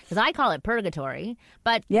that. It's because I call it purgatory,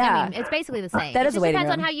 but I mean, it's basically the same. That is a waiting room. It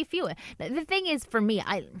depends on how you feel it. The thing is, for me,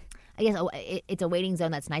 I guess it's a waiting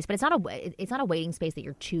zone that's nice, but it's not a waiting space that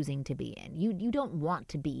you're choosing to be in. You don't want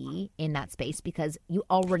to be in that space because you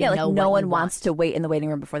already know what no one wants to wait in the waiting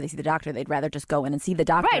room before they see the doctor. They'd rather just go in and see the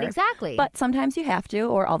doctor. Right, exactly. But sometimes you have to,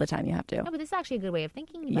 or all the time you have to. No, but this is actually a good way of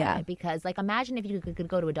thinking about it because, like, imagine if you could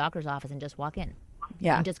go to a doctor's office and just walk in.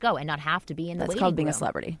 Yeah. And just go and not have to be in the waiting room. That's called being a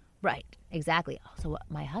celebrity. Right, exactly. So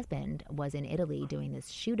my husband was in Italy doing this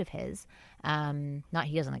shoot of his. He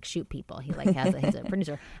doesn't like shoot people. He like he's a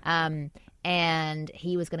producer. And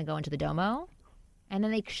he was going to go into the Domo. And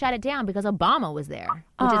then they shut it down because Obama was there,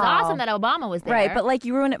 which is awesome that Obama was there. Right, but like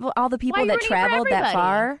you ruin it for all the people that traveled that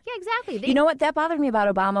far. Yeah, exactly. You know what? That bothered me about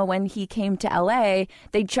Obama when he came to L.A.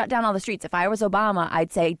 They'd shut down all the streets. If I was Obama,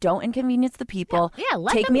 I'd say, don't inconvenience the people. Yeah,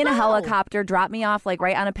 take me in a helicopter, drop me off like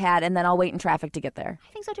right on a pad, and then I'll wait in traffic to get there.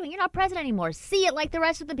 I think so too. You're not president anymore. See it like the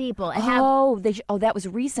rest of the people. And that was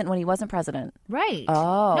recent when he wasn't president. Right.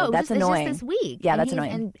 Oh, no, that's annoying. It's just this week. Yeah, that's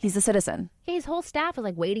annoying. And he's a citizen. His whole staff is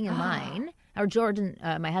like waiting in line. Or Jordan,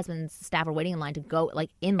 my husband's staff are waiting in line to go, like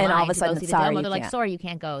in line, and all of a sudden, to go see the Domo. They're like, sorry, you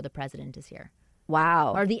can't go. The president is here.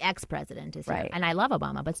 Wow. Or the ex-president is here. And I love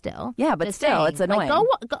Obama, but still. Yeah, but still, it's annoying.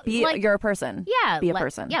 Like, you're a person. Yeah. Be a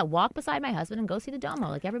person. Yeah, walk beside my husband and go see the Domo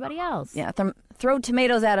like everybody else. Yeah, throw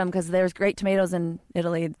tomatoes at him because there's great tomatoes in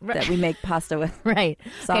Italy that we make pasta with. Right.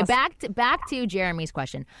 Sauce. Okay, back to Jeremy's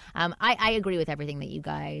question. I agree with everything that you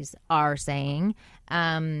guys are saying.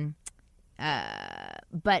 But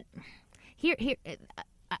here,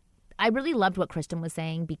 I really loved what Kristen was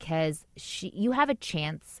saying because you have a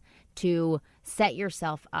chance to set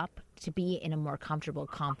yourself up to be in a more comfortable,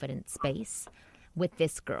 confident space with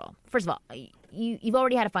this girl. First of all, you've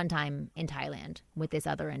already had a fun time in Thailand with this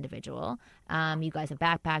other individual. You guys have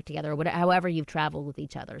backpacked together, or however you've traveled with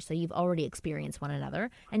each other. So you've already experienced one another.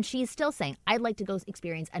 And she's still saying, I'd like to go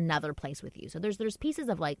experience another place with you. So there's pieces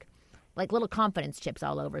of like little confidence chips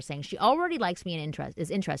all over saying she already likes me and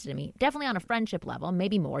is interested in me. Definitely on a friendship level,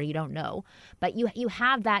 maybe more, you don't know. But you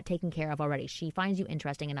have that taken care of already. She finds you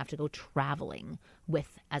interesting enough to go traveling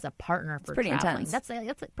with as a partner for traveling. Intense. That's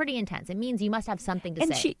pretty intense. It means you must have something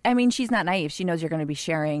to say. And she's not naive. She knows you're going to be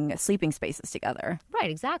sharing sleeping spaces together.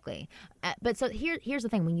 Right, exactly. But so here's the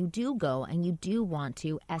thing. When you do go and you do want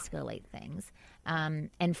to escalate things,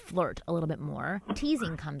 and flirt a little bit more,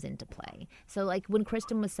 teasing comes into play. So like when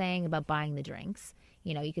Kristen was saying about buying the drinks,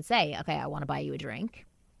 you could say, okay, I want to buy you a drink.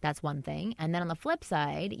 That's one thing. And then on the flip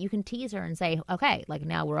side, you can tease her and say, okay, like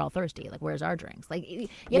now we're all thirsty. Like, where's our drinks? Like you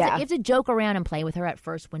have to joke around and play with her at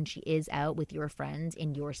first when she is out with your friends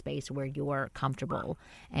in your space where you're comfortable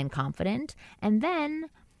and confident. And then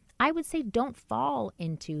I would say don't fall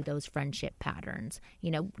into those friendship patterns.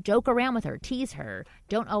 Joke around with her, tease her.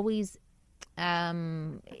 Don't always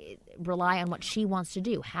rely on what she wants to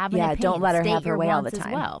do. Have an opinion. Don't let her have her way all the time.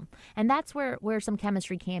 As well. And that's where some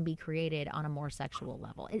chemistry can be created on a more sexual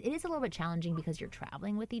level. It is a little bit challenging because you're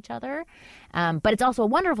traveling with each other, but it's also a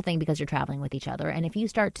wonderful thing because you're traveling with each other. And if you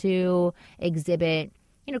start to exhibit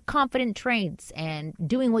confident traits and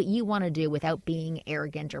doing what you want to do without being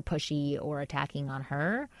arrogant or pushy or attacking on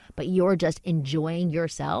her, but you're just enjoying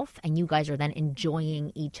yourself and you guys are then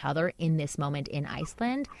enjoying each other in this moment in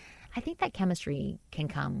Iceland, I think that chemistry can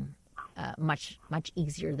come much, much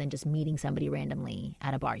easier than just meeting somebody randomly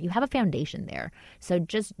at a bar. You have a foundation there. So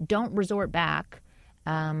just don't resort back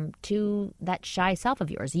to that shy self of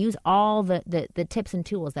yours. Use all the tips and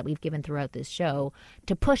tools that we've given throughout this show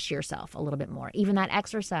to push yourself a little bit more. Even that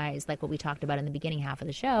exercise, like what we talked about in the beginning half of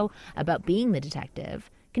the show, about being the detective.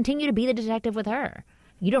 Continue to be the detective with her.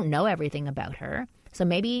 You don't know everything about her. So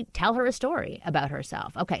maybe tell her a story about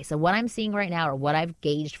herself. Okay, so what I'm seeing right now, or what I've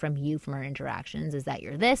gauged from you from our interactions, is that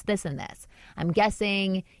you're this, this, and this. I'm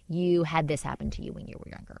guessing you had this happen to you when you were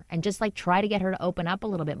younger. And just like try to get her to open up a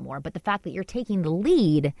little bit more. But the fact that you're taking the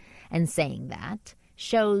lead and saying that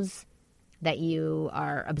shows that you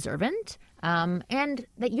are observant, and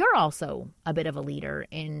that you're also a bit of a leader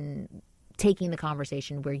in taking the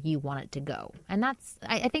conversation where you want it to go. And that's,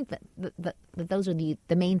 I think that those are the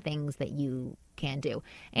main things that you can do.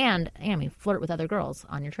 And I mean, flirt with other girls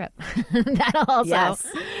on your trip. That'll also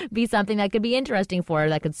be something that could be interesting for her,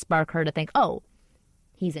 that could spark her to think, oh,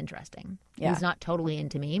 he's interesting. Yeah. He's not totally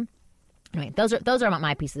into me. Anyway, those are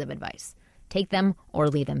my pieces of advice. Take them or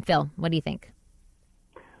leave them. Phil, what do you think?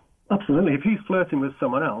 Absolutely. If he's flirting with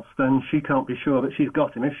someone else, then she can't be sure that she's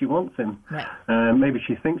got him if she wants him. Right. Maybe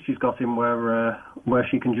she thinks she's got him where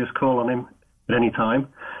she can just call on him at any time.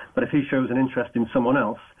 But if he shows an interest in someone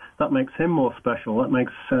else, that makes him more special. That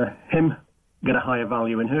makes him get a higher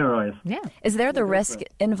value in her eyes. Yeah. Is there the risk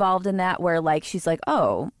involved in that where, like, she's like,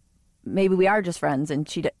 oh, maybe we are just friends and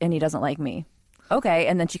he doesn't like me? Okay,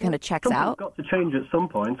 and then she kind of checks out. Someone's got to change at some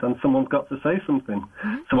point, and someone's got to say something.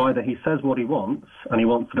 Mm-hmm. So either he says what he wants, and he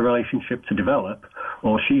wants the relationship to develop,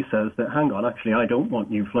 or she says that, hang on, actually, I don't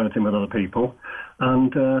want you flirting with other people,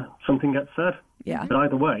 and something gets said. Yeah. But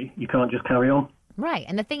either way, you can't just carry on. Right.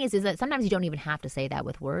 And the thing is that sometimes you don't even have to say that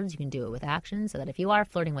with words. You can do it with action, so that if you are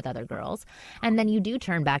flirting with other girls and then you do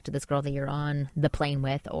turn back to this girl that you're on the plane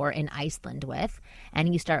with or in Iceland with,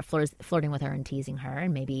 and you start flirting with her and teasing her,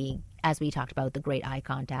 and maybe, as we talked about, the great eye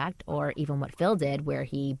contact, or even what Phil did where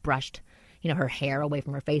he brushed her hair away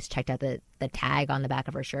from her face, checked out the tag on the back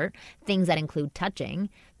of her shirt, things that include touching,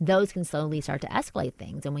 those can slowly start to escalate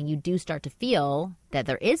things. And when you do start to feel that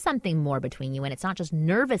there is something more between you, and it's not just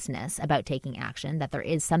nervousness about taking action, that there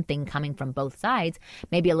is something coming from both sides,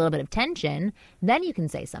 maybe a little bit of tension, then you can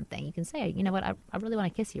say something. You can say, you know what, I really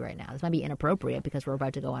want to kiss you right now. This might be inappropriate because we're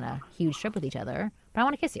about to go on a huge trip with each other, but I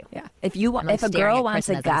want to kiss you. Yeah. If a girl wants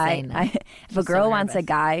a guy, if a girl wants a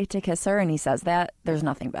guy to kiss her and he says that, there's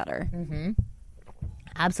nothing better. Mm-hmm.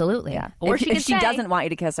 Absolutely. Yeah. Or if she doesn't want you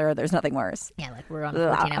to kiss her, there's nothing worse. Yeah, like we're on a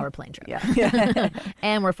 14-hour plane trip. Yeah.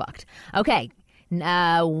 And we're fucked. Okay.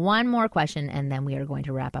 One more question, and then we are going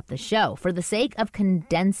to wrap up the show. For the sake of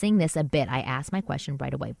condensing this a bit, I asked my question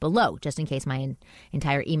right away below, just in case my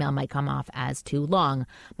entire email might come off as too long.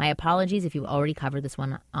 My apologies if you've already covered this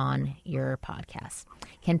one on your podcast.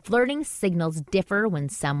 Can flirting signals differ when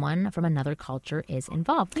someone from another culture is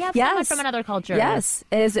involved? We have someone from another culture. Yes.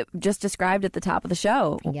 As it just described at the top of the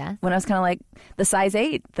show. Yes. When I was kind of like the size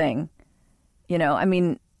 8 thing. I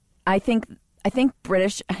mean, I think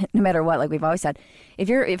British, no matter what, like we've always said, if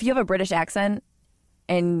you have a British accent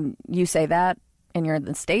and you say that and you're in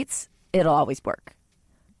the States, it'll always work.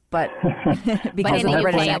 But because of the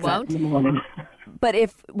British accent. But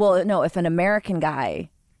if an American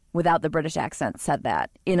guy without the British accent said that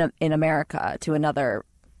in America to another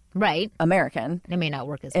American, it may not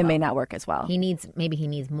work as well. It may not work as well. Maybe he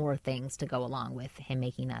needs more things to go along with him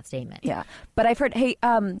making that statement. Yeah. But I've heard, hey,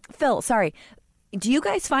 Phil, sorry. Do you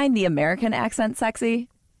guys find the American accent sexy?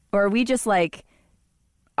 Or are we just like,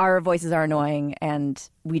 our voices are annoying and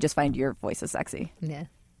we just find your voices sexy? Yeah.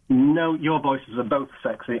 No, your voices are both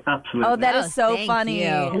sexy. Absolutely. Oh, that is so funny.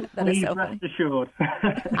 You. That is so funny. Rest assured.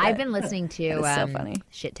 I've been listening to so funny.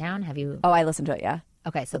 Shittown. Have you? Oh, I listened to it, yeah.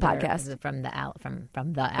 Okay, so the podcast from the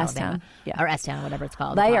Alabama, S-Town, or S-Town, whatever it's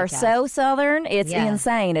called. They are so southern, it's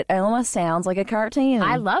insane. It almost sounds like a cartoon.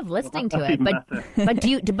 I love listening to it,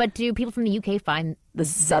 but do people from the UK find the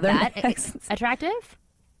southern attractive?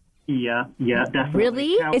 Yeah, definitely.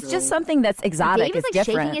 Really? Cowgirl. It's just something that's exotic. David's it's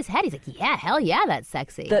different. Shaking his head. He's like, yeah, hell yeah, that's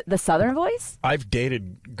sexy. The southern voice? I've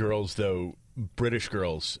dated girls though, British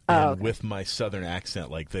girls, and with my southern accent,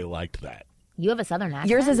 like they liked that. You have a southern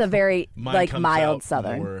accent? Yours is a very, Mine comes mild out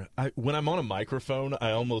southern. More, when I'm on a microphone,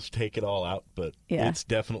 I almost take it all out, but it's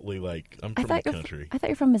definitely like, I'm from the country. I thought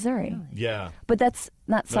you're from Missouri. Really? Yeah. But that's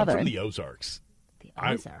not southern. I'm from the Ozarks. The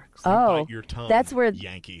Ozarks. Bite your tongue, that's where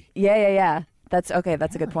Yankee. Yeah. That's okay.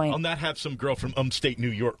 That's a good point. I'll not have some girl from upstate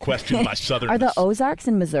New York question my southernness. Are the Ozarks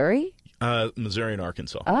in Missouri? Missouri and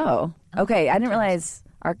Arkansas. Oh, okay. I didn't realize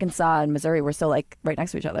Arkansas and Missouri were so like right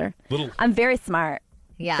next to each other. I'm very smart.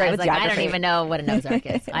 Yeah, Great I was with like, I don't geography. even know what a Ozark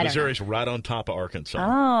is. I don't know. Missouri's right on top of Arkansas.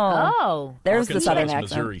 Oh, There's the Arkansas southern is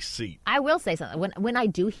accent. Missouri's seat. I will say something. When I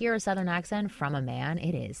do hear a southern accent from a man,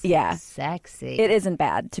 it is sexy. It isn't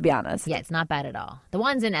bad, to be honest. Yeah, it's not bad at all. The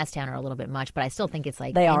ones in S-Town are a little bit much, but I still think it's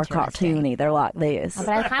like They are interesting. cartoony. They're like this. But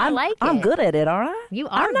I kind of like it. I'm good at it, all right? You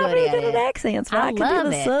are I'm not good very at good it. at accents, but I can love do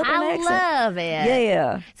the it. southern I accent. love it.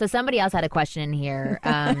 Yeah. So somebody else had a question in here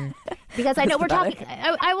because I know we're talking.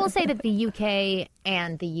 I will say that the UK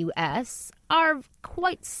and the US are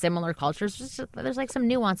quite similar cultures. There's like some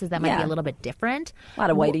nuances that might be a little bit different. A lot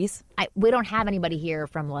of whiteies. We don't have anybody here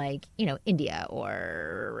from like India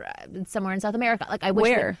or somewhere in South America. Like I wish.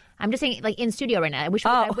 Where? I'm just saying, like in studio right now. I wish. Oh,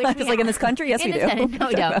 I wish we because like in this country, yes, we do. No,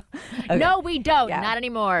 we don't. Okay. No, we don't. Yeah. Not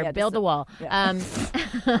anymore. Yeah, Build just- the wall. yeah.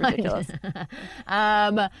 Ridiculous.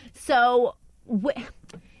 So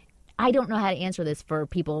I don't know how to answer this for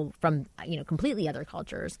people from completely other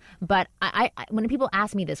cultures. But I when people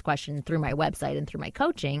ask me this question through my website and through my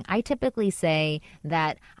coaching, I typically say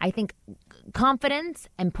that I think confidence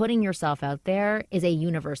and putting yourself out there is a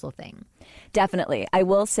universal thing. Definitely. I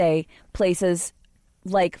will say places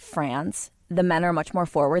like France, the men are much more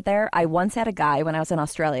forward there. I once had a guy when I was in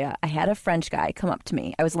Australia. I had a French guy come up to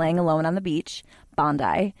me. I was laying alone on the beach,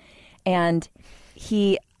 Bondi, and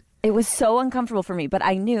it was so uncomfortable for me, but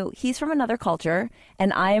I knew he's from another culture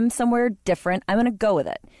and I am somewhere different. I'm going to go with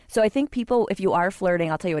it. So I think people, if you are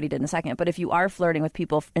flirting, I'll tell you what he did in a second, but if you are flirting with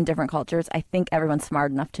people in different cultures, I think everyone's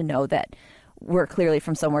smart enough to know that we're clearly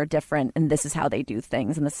from somewhere different and this is how they do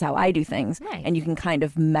things and this is how I do things. Right. And you can kind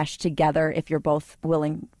of mesh together if you're both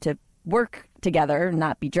willing to work together,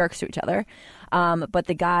 not be jerks to each other. But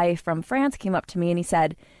the guy from France came up to me and he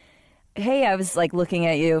said, "Hey, I was like looking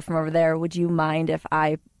at you from over there. Would you mind if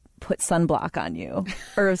I put sunblock on you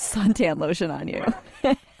or suntan lotion on you?"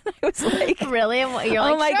 I was like, Really? And you're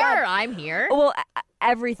like, Oh my sure, God. I'm here. well,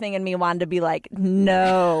 everything in me wanted to be like,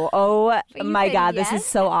 no. Oh you my said God, this yes? is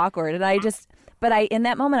so awkward. And in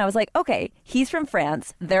that moment, I was like, okay, he's from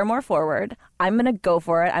France. They're more forward. I'm going to go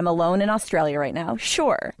for it. I'm alone in Australia right now.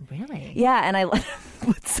 Sure. Really? Yeah. And I let him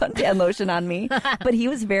put suntan lotion on me, but he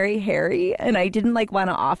was very hairy and I didn't like want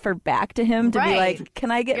to offer back to him to be Right. like, can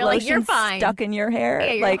I get You're like, lotion "You're fine." stuck in your hair?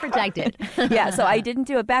 Yeah, you're like, protected. yeah, so I didn't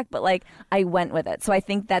do it back, but like I went with it. So I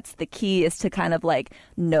think that's the key is to kind of like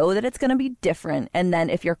know that it's going to be different, and then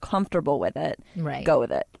if you're comfortable with it, Right. go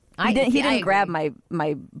with it. I He didn't agree. grab my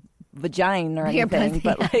vagina or Your anything, pussy.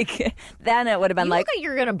 but like then it would have been You like look like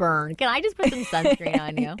you're gonna burn. Can I just put some sunscreen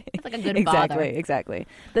on you? It's like a good father. exactly.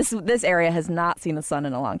 This area has not seen the sun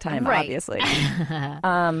in a long time, Right. obviously.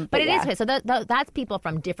 But it yeah. is so that's people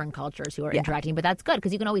from different cultures who are interacting. But that's good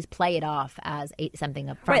because you can always play it off as something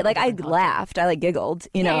from Right, a like I different culture. laughed, I like giggled,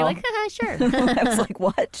 you Yeah, know. you're like, sure. I was like,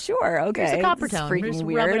 what? Sure, okay. Here's a copper This is tone. freaking Just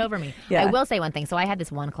weird. rub it over me. Yeah. I will say one thing. So I had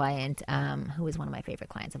this one client who is one of my favorite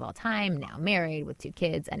clients of all time, now married with 2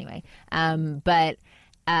 kids anyway. But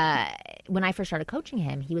when I first started coaching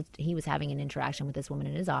him, he was having an interaction with this woman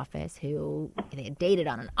in his office who they had dated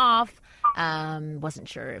on and off, wasn't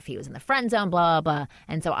sure if he was in the friend zone, blah, blah, blah.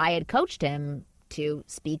 And so I had coached him to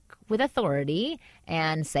speak with authority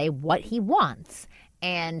and say what he wants.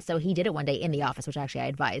 And so he did it one day in the office, which actually I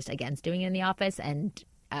advised against doing it in the office. And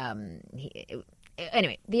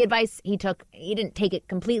anyway, the advice he took, he didn't take it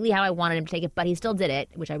completely how I wanted him to take it, but he still did it,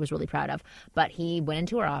 which I was really proud of. But he went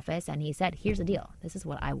into her office and he said, "Here's the deal. This is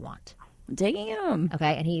what I want." Damn.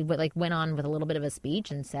 Okay, and he went on with a little bit of a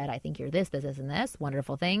speech and said, "I think you're this, this, this, and this,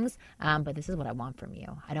 wonderful things, but this is what I want from you.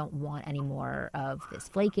 I don't want any more of this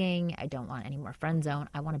flaking. I don't want any more friend zone.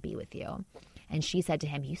 I want to be with you." And she said to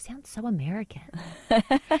him, "You sound so American."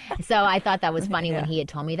 So I thought that was funny when he had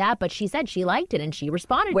told me that, but she said she liked it and she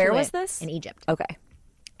responded Where to it. was this? In Egypt. Okay.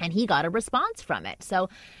 And he got a response from it. So,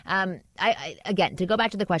 I again, to go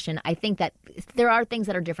back to the question, I think that there are things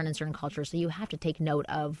that are different in certain cultures. So you have to take note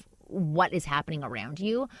of what is happening around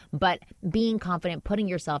you. But being confident, putting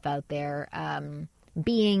yourself out there,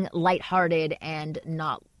 being lighthearted and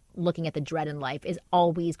not looking at the dread in life is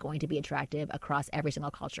always going to be attractive across every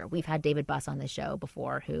single culture. We've had David Buss on this show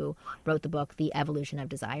before who wrote the book, The Evolution of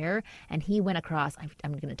Desire. And he went across,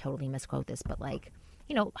 I'm going to totally misquote this, but like,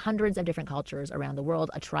 hundreds of different cultures around the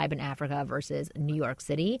world, a tribe in Africa versus New York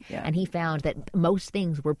City. Yeah. And he found that most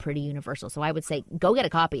things were pretty universal. So I would say go get a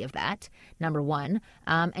copy of that, number one,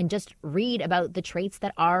 and just read about the traits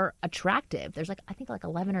that are attractive. There's I think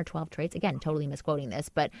 11 or 12 traits. Again, totally misquoting this,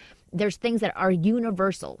 but there's things that are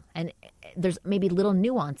universal. And there's maybe little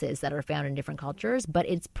nuances that are found in different cultures, but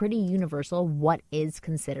it's pretty universal what is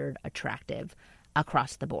considered attractive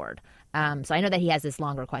across the board. So I know that he has this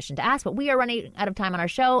longer question to ask, but we are running out of time on our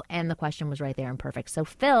show, and the question was right there and perfect. So,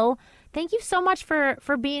 Phil, thank you so much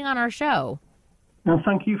for being on our show. Well,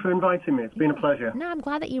 thank you for inviting me. It's been a pleasure. No, I'm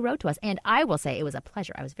glad that you wrote to us. And I will say it was a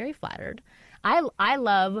pleasure. I was very flattered. I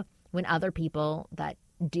love when other people that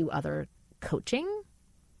do other coaching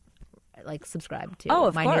like subscribe to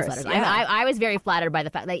my newsletters. Yeah. I was very flattered by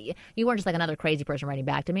the fact that you weren't just like another crazy person writing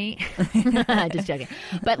back to me. Just joking.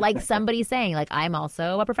 But like somebody saying like I'm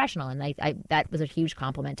also a professional, and that was a huge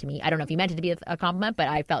compliment to me. I don't know if you meant it to be a compliment, but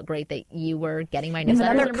I felt great that you were getting my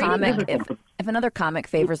newsletters. If another comic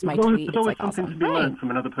favors my tweet, it's always like something awesome. to be learned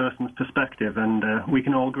from another person's perspective, and we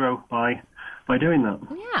can all grow by doing that.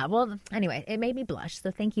 Yeah, well, anyway, it made me blush, so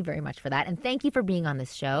thank you very much for that. And thank you for being on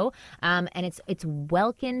this show. And it's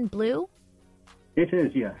Welkin Blue. It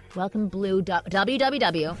is, yes. Welkin Blue,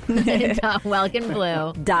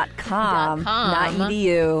 www.welkinblue.com, not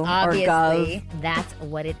edu Obviously, or gov. That's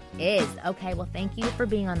what it is. Okay, well, thank you for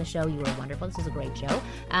being on the show. You were wonderful. This was a great show.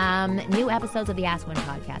 New episodes of the Ask One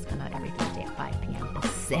podcast come out every Thursday at 5 p.m.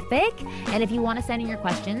 Pacific. And if you want to send in your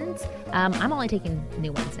questions, I'm only taking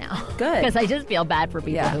new ones now. Good. Because I just feel bad for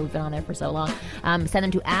people who've been on there for so long. Send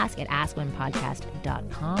them to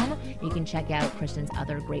ask@askonepodcast.com. You can check out Kristen's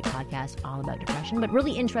other great podcast all about depression, but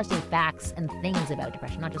really interesting facts and things about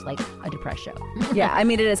depression, not just like a depressed show. Yeah, I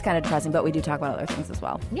mean, it is kind of depressing, but we do talk about other things as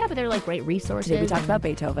well. Yeah, but they're like great resources. Today we talked about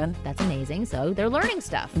Beethoven. That's amazing. So they're learning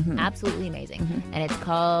stuff. Absolutely amazing. And it's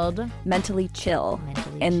called Mentally Chill.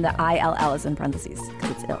 And the ILL is in parentheses because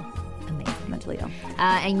it's ill. Amazing. Mentally ill.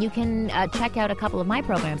 And you can check out a couple of my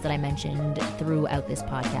programs that I mentioned throughout this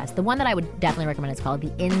podcast. The one that I would definitely recommend is called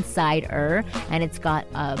The Insider, and it's got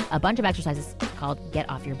a bunch of exercises called Get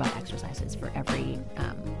Off Your Butt exercises for every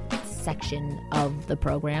section of the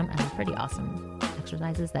program. And pretty awesome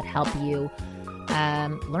exercises that help you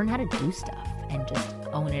learn how to do stuff and just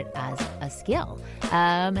own it as a skill.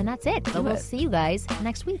 And that's it. But we'll see you guys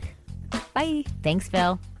next week. Bye. Thanks,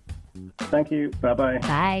 Phil. Thank you. Bye-bye.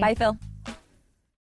 Bye. Bye, Phil.